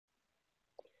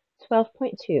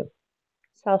12.2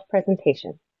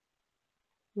 Self-Presentation.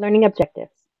 Learning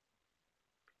Objectives.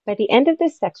 By the end of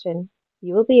this section,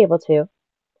 you will be able to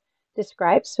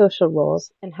describe social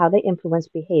roles and how they influence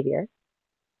behavior,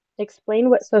 explain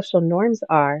what social norms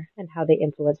are and how they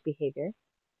influence behavior,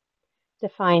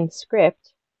 define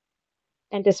script,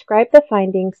 and describe the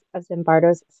findings of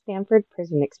Zimbardo's Stanford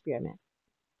Prison Experiment.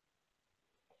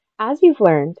 As you've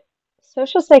learned,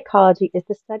 social psychology is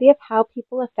the study of how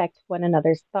people affect one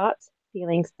another's thoughts,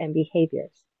 feelings, and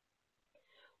behaviors.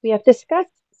 We have discussed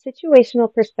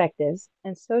situational perspectives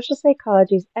and social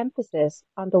psychology's emphasis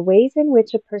on the ways in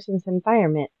which a person's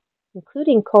environment,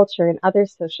 including culture and other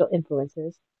social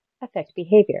influences, affect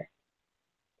behavior.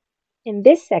 In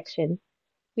this section,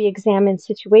 we examine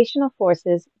situational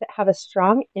forces that have a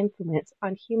strong influence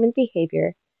on human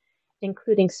behavior,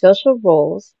 including social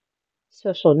roles,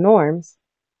 social norms,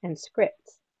 and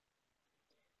scripts.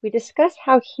 We discuss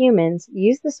how humans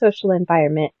use the social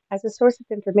environment as a source of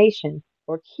information,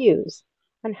 or cues,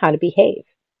 on how to behave.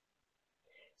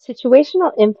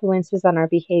 Situational influences on our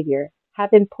behavior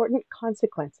have important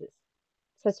consequences,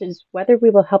 such as whether we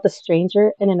will help a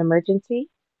stranger in an emergency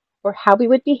or how we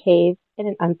would behave in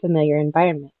an unfamiliar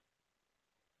environment.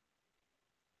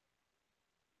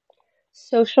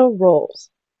 Social roles.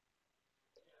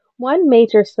 One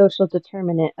major social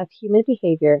determinant of human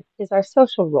behavior is our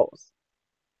social roles.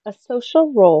 A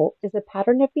social role is a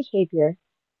pattern of behavior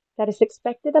that is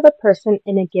expected of a person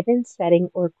in a given setting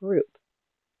or group.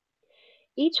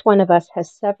 Each one of us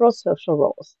has several social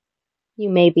roles. You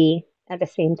may be, at the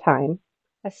same time,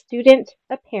 a student,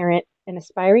 a parent, an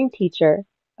aspiring teacher,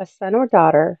 a son or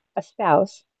daughter, a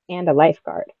spouse, and a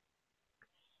lifeguard.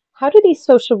 How do these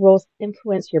social roles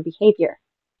influence your behavior?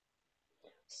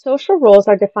 Social roles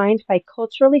are defined by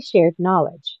culturally shared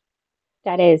knowledge.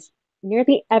 That is,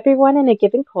 nearly everyone in a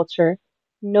given culture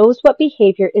knows what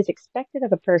behavior is expected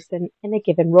of a person in a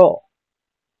given role.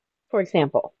 For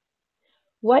example,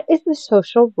 what is the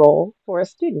social role for a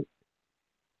student?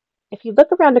 If you look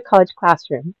around a college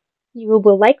classroom, you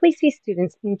will likely see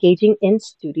students engaging in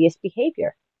studious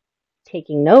behavior,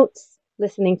 taking notes,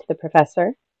 listening to the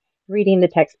professor, reading the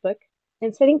textbook,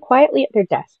 and sitting quietly at their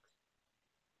desks.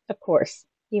 Of course,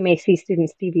 you may see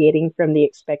students deviating from the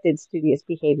expected studious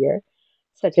behavior,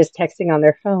 such as texting on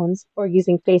their phones or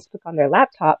using Facebook on their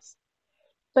laptops.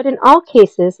 But in all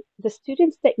cases, the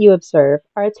students that you observe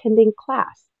are attending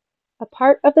class, a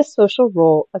part of the social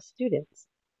role of students.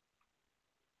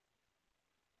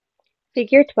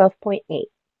 Figure 12.8.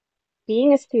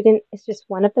 Being a student is just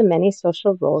one of the many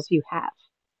social roles you have.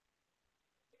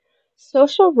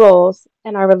 Social roles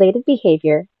and our related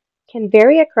behavior can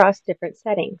vary across different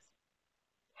settings.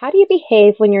 How do you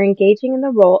behave when you're engaging in the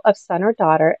role of son or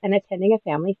daughter and attending a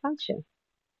family function?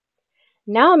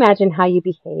 Now imagine how you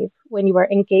behave when you are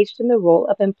engaged in the role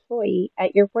of employee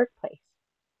at your workplace.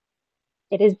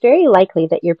 It is very likely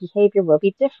that your behavior will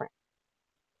be different.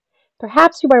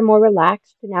 Perhaps you are more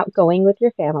relaxed and outgoing with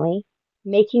your family,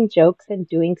 making jokes and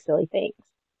doing silly things.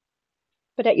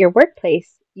 But at your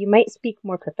workplace, you might speak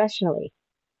more professionally,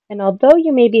 and although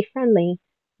you may be friendly,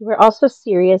 you are also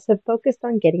serious and focused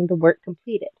on getting the work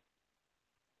completed.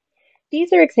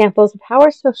 These are examples of how our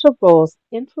social roles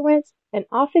influence and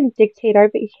often dictate our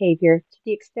behavior to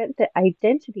the extent that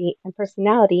identity and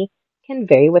personality can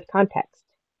vary with context,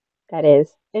 that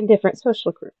is, in different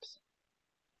social groups.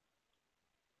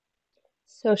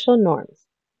 Social norms.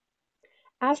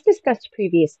 As discussed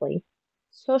previously,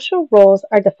 social roles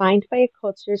are defined by a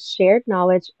culture's shared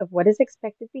knowledge of what is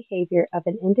expected behavior of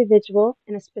an individual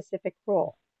in a specific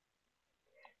role.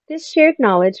 This shared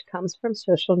knowledge comes from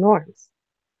social norms.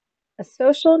 A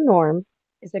social norm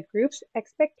is a group's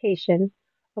expectation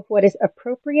of what is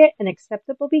appropriate and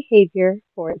acceptable behavior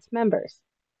for its members,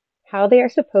 how they are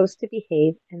supposed to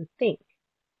behave and think.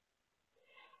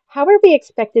 How are we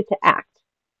expected to act?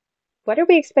 What are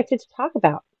we expected to talk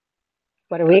about?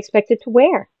 What are we expected to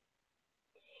wear?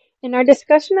 In our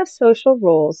discussion of social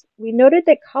roles, we noted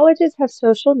that colleges have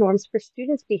social norms for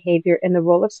students' behavior in the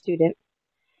role of student,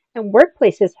 and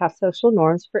workplaces have social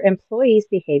norms for employees'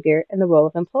 behavior in the role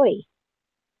of employee.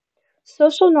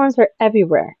 Social norms are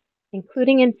everywhere,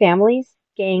 including in families,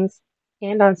 gangs,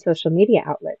 and on social media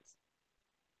outlets.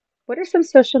 What are some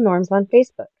social norms on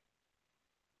Facebook?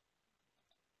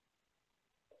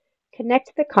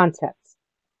 Connect the concepts: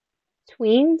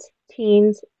 tweens,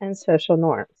 teens, and social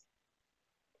norms.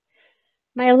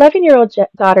 My 11-year-old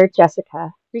daughter,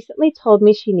 Jessica, recently told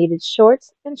me she needed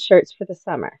shorts and shirts for the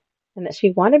summer, and that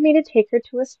she wanted me to take her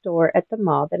to a store at the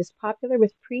mall that is popular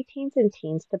with preteens and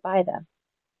teens to buy them.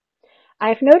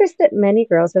 I've noticed that many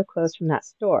girls have clothes from that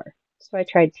store, so I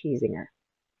tried teasing her.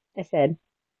 I said,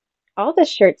 All the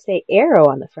shirts say arrow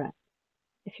on the front.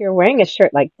 If you're wearing a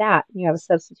shirt like that and you have a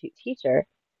substitute teacher,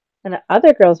 and the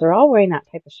other girls are all wearing that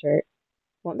type of shirt,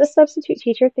 won't the substitute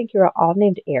teacher think you're all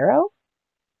named Arrow?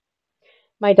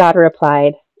 My daughter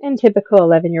replied, in typical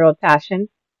 11-year-old fashion,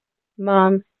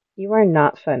 Mom, you are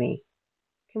not funny.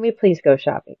 Can we please go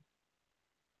shopping?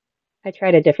 I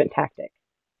tried a different tactic.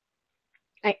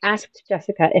 I asked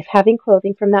Jessica if having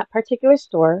clothing from that particular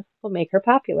store will make her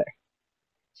popular.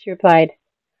 She replied,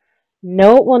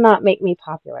 No, it will not make me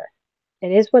popular.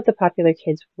 It is what the popular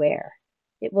kids wear.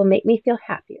 It will make me feel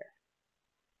happier.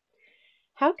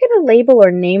 How can a label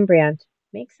or name brand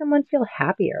make someone feel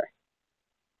happier?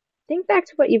 Think back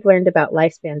to what you've learned about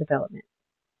lifespan development.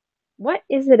 What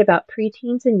is it about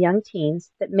preteens and young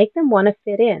teens that make them want to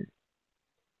fit in?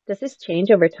 Does this change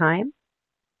over time?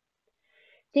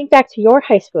 Think back to your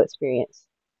high school experience,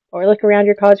 or look around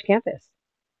your college campus.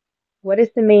 What is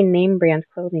the main name brand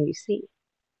clothing you see?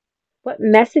 What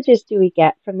messages do we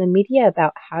get from the media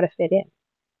about how to fit in?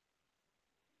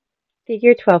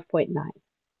 Figure 12.9.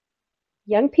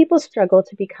 Young people struggle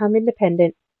to become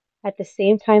independent at the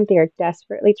same time they are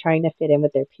desperately trying to fit in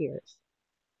with their peers.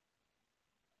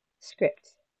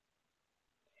 Script.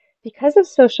 Because of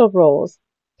social roles,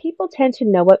 people tend to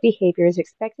know what behavior is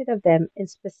expected of them in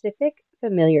specific,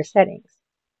 familiar settings.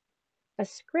 A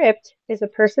script is a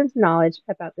person's knowledge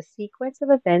about the sequence of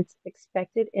events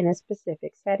expected in a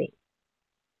specific setting.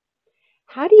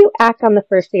 How do you act on the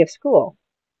first day of school?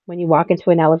 When you walk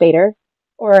into an elevator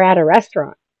or are at a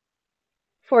restaurant?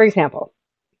 For example,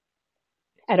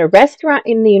 at a restaurant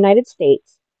in the United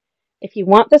States, if you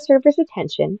want the server's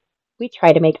attention, we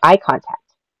try to make eye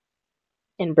contact.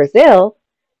 In Brazil,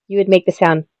 you would make the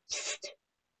sound psst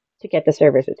to get the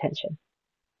server's attention.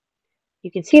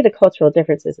 You can see the cultural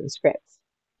differences in scripts.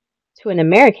 To an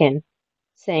American,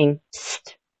 saying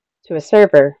psst to a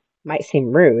server might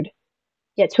seem rude,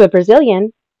 yet to a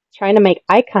Brazilian, trying to make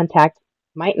eye contact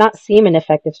might not seem an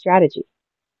effective strategy.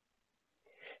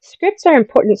 Scripts are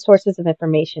important sources of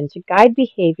information to guide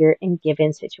behavior in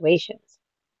given situations.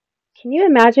 Can you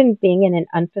imagine being in an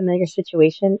unfamiliar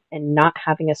situation and not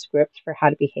having a script for how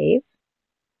to behave?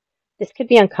 This could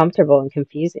be uncomfortable and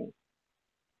confusing.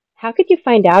 How could you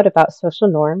find out about social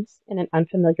norms in an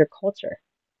unfamiliar culture?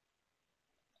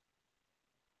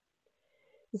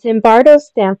 Zimbardo's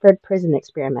Stanford Prison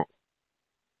Experiment.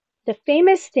 The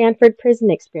famous Stanford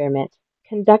Prison Experiment,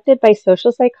 conducted by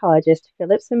social psychologist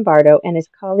Philip Zimbardo and his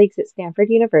colleagues at Stanford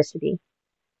University,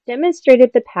 demonstrated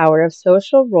the power of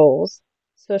social roles,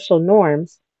 social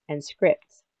norms, and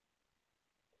scripts.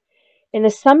 In the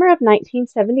summer of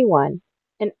 1971,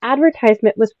 an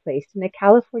advertisement was placed in a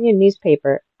California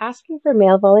newspaper asking for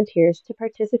male volunteers to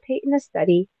participate in a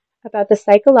study about the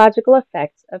psychological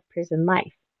effects of prison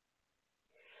life.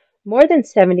 More than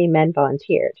 70 men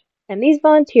volunteered, and these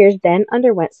volunteers then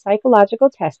underwent psychological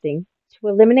testing to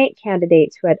eliminate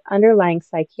candidates who had underlying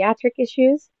psychiatric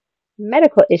issues,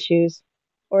 medical issues,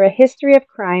 or a history of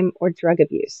crime or drug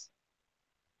abuse.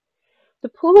 The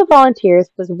pool of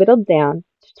volunteers was whittled down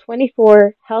to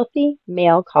 24 healthy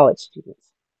male college students.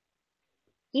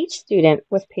 Each student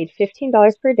was paid $15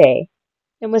 per day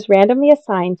and was randomly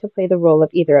assigned to play the role of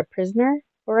either a prisoner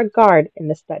or a guard in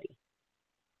the study.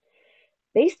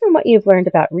 Based on what you've learned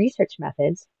about research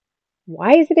methods,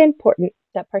 why is it important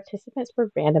that participants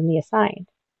were randomly assigned?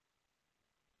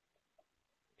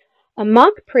 A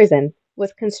mock prison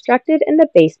was constructed in the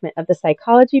basement of the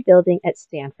psychology building at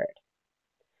Stanford.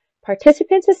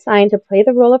 Participants assigned to play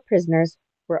the role of prisoners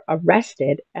were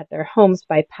arrested at their homes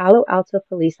by Palo Alto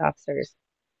police officers,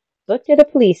 booked at a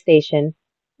police station,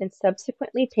 and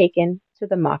subsequently taken to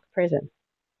the mock prison.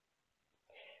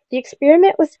 The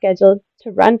experiment was scheduled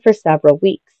to run for several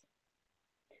weeks.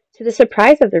 To the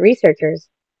surprise of the researchers,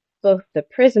 both the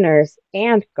prisoners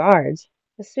and guards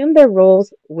assumed their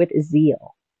roles with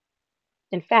zeal.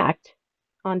 In fact,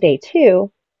 on day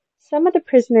 2, some of the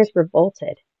prisoners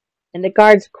revolted, and the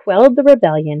guards quelled the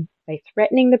rebellion by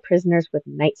threatening the prisoners with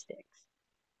nightsticks.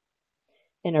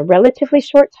 In a relatively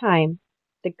short time,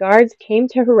 the guards came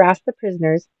to harass the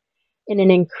prisoners in an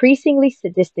increasingly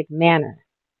sadistic manner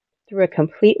through a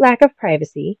complete lack of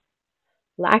privacy,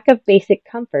 lack of basic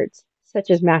comforts such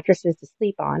as mattresses to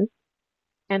sleep on,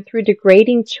 and through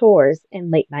degrading chores and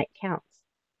late-night counts.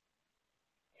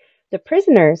 The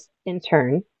prisoners, in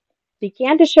turn,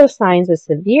 began to show signs of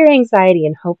severe anxiety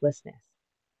and hopelessness.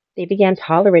 They began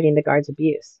tolerating the guards'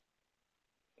 abuse.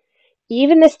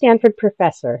 Even the Stanford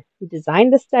professor who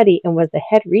designed the study and was the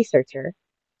head researcher,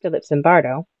 Philip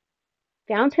Zimbardo,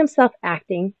 found himself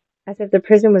acting as if the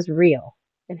prison was real,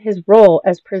 and his role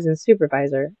as prison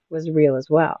supervisor was real as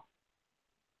well.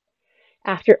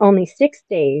 After only 6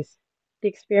 days, the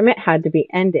experiment had to be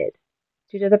ended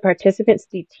due to the participants'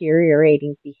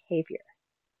 deteriorating behavior.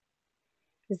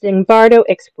 Zimbardo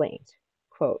explained,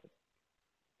 quote,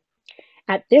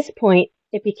 "At this point,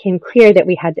 it became clear that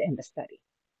we had to end the study.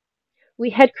 We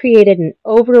had created an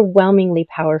overwhelmingly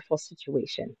powerful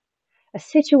situation, a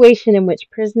situation in which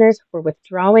prisoners were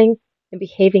withdrawing and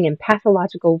behaving in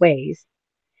pathological ways,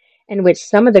 in which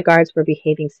some of the guards were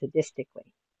behaving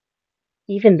sadistically.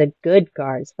 Even the good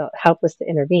guards felt helpless to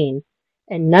intervene,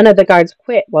 and none of the guards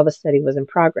quit while the study was in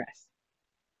progress.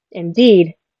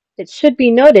 Indeed, it should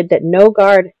be noted that no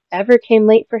guard ever came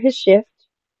late for his shift,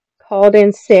 called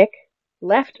in sick,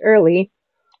 left early,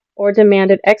 or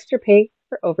demanded extra pay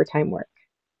for overtime work."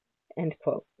 End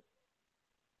quote.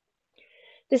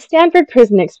 The Stanford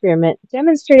Prison Experiment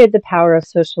demonstrated the power of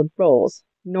social roles,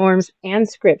 norms, and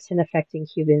scripts in affecting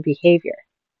human behavior.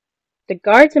 The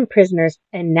guards and prisoners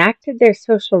enacted their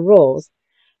social roles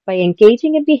by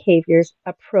engaging in behaviors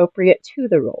appropriate to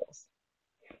the roles.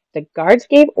 The guards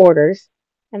gave orders,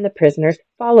 and the prisoners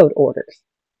followed orders.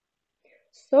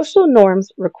 Social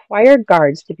norms require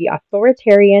guards to be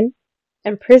authoritarian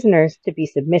and prisoners to be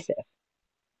submissive.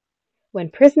 When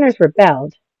prisoners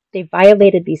rebelled, they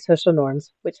violated these social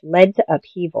norms, which led to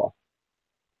upheaval.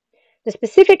 The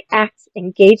specific acts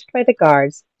engaged by the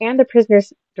guards and the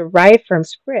prisoners derived from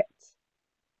scripts.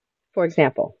 For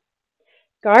example,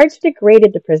 guards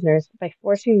degraded the prisoners by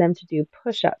forcing them to do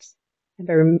push-ups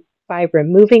and by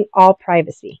removing all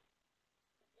privacy.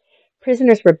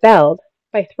 Prisoners rebelled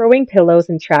by throwing pillows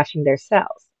and trashing their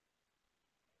cells.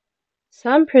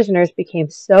 Some prisoners became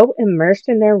so immersed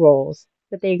in their roles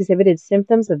that they exhibited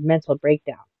symptoms of mental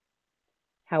breakdown.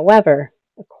 However,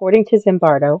 according to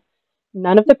Zimbardo,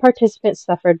 none of the participants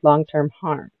suffered long-term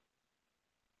harm.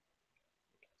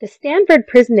 The Stanford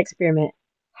Prison Experiment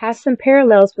has some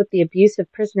parallels with the abuse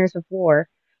of prisoners of war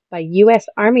by U.S.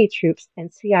 Army troops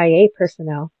and CIA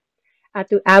personnel at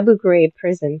the Abu Ghraib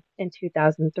prison in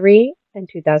 2003 and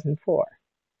 2004.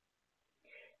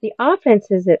 The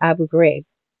offenses at Abu Ghraib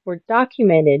were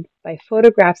documented by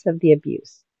photographs of the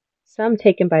abuse, some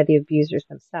taken by the abusers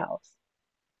themselves.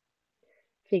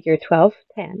 Figure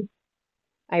 12.10.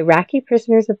 Iraqi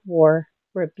prisoners of war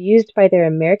were abused by their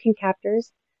American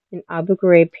captors in Abu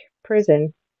Ghraib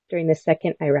prison during the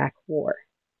Second Iraq War.